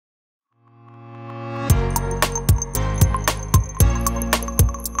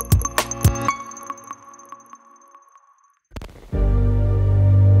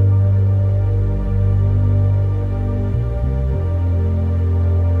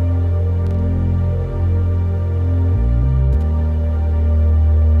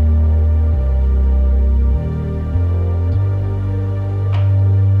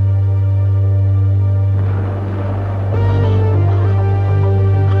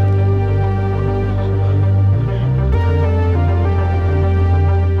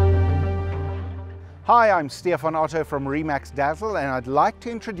I'm Stefan Otto from Remax Dazzle, and I'd like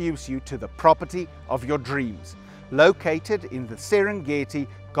to introduce you to the property of your dreams. Located in the Serengeti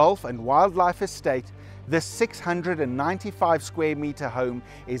Golf and Wildlife Estate, this 695 square meter home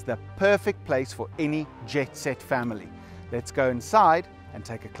is the perfect place for any jet-set family. Let's go inside and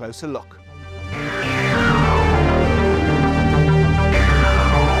take a closer look.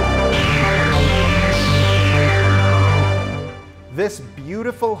 This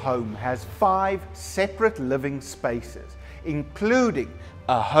beautiful home has 5 separate living spaces, including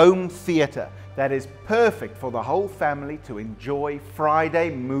a home theater that is perfect for the whole family to enjoy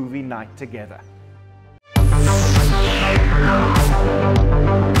Friday movie night together.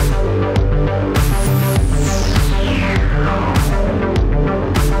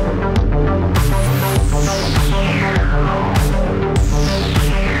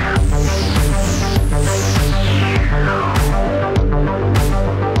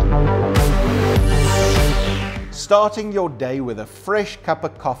 Starting your day with a fresh cup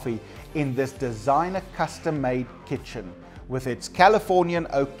of coffee in this designer custom-made kitchen with its Californian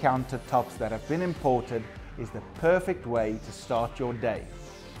Oak countertops that have been imported is the perfect way to start your day.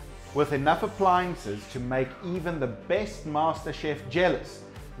 With enough appliances to make even the best master chef jealous,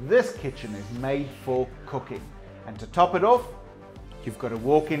 this kitchen is made for cooking. And to top it off, you've got a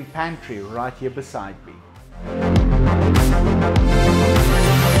walk-in pantry right here beside me.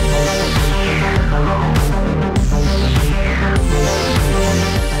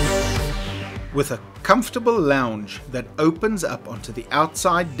 With a comfortable lounge that opens up onto the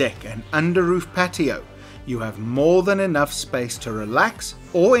outside deck and under roof patio, you have more than enough space to relax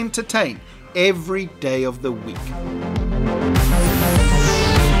or entertain every day of the week.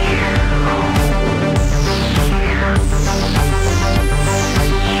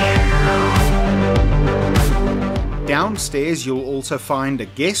 Downstairs you'll also find a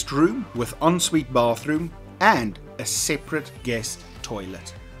guest room with ensuite bathroom and a separate guest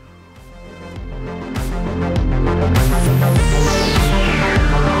toilet.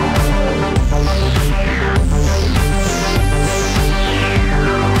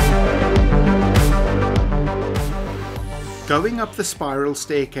 Going up the spiral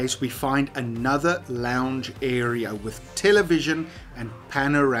staircase, we find another lounge area with television and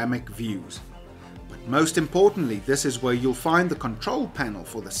panoramic views. But most importantly, this is where you'll find the control panel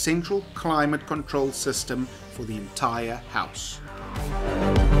for the central climate control system for the entire house.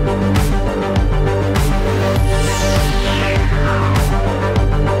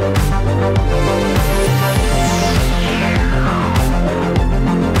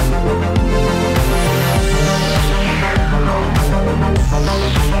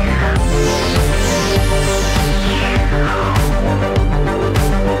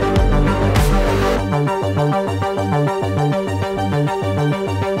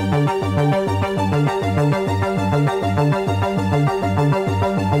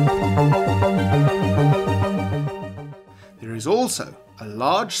 There is also a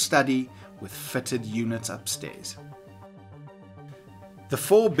large study with fitted units upstairs. The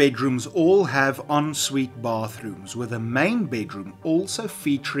 4 bedrooms all have ensuite bathrooms, with a main bedroom also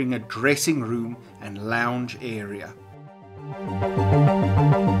featuring a dressing room and lounge area.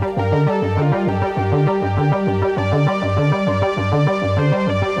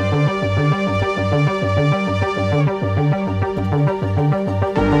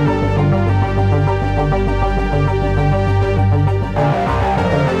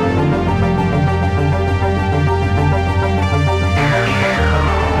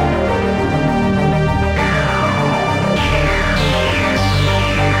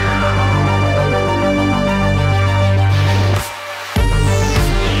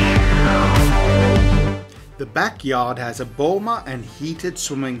 The backyard has a boma and heated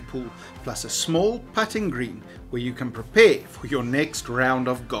swimming pool, plus a small putting green where you can prepare for your next round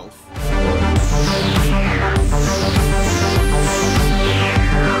of golf.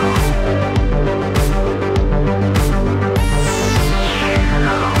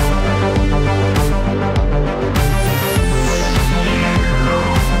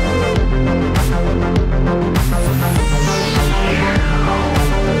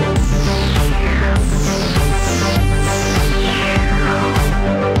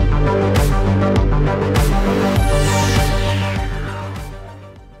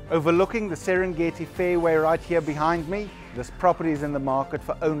 Overlooking the Serengeti fairway right here behind me, this property is in the market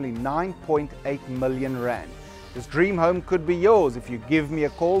for only 9.8 million rand. This dream home could be yours if you give me a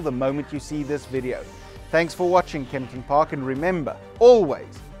call the moment you see this video. Thanks for watching Kempton Park, and remember,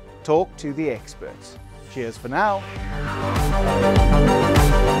 always talk to the experts. Cheers for now.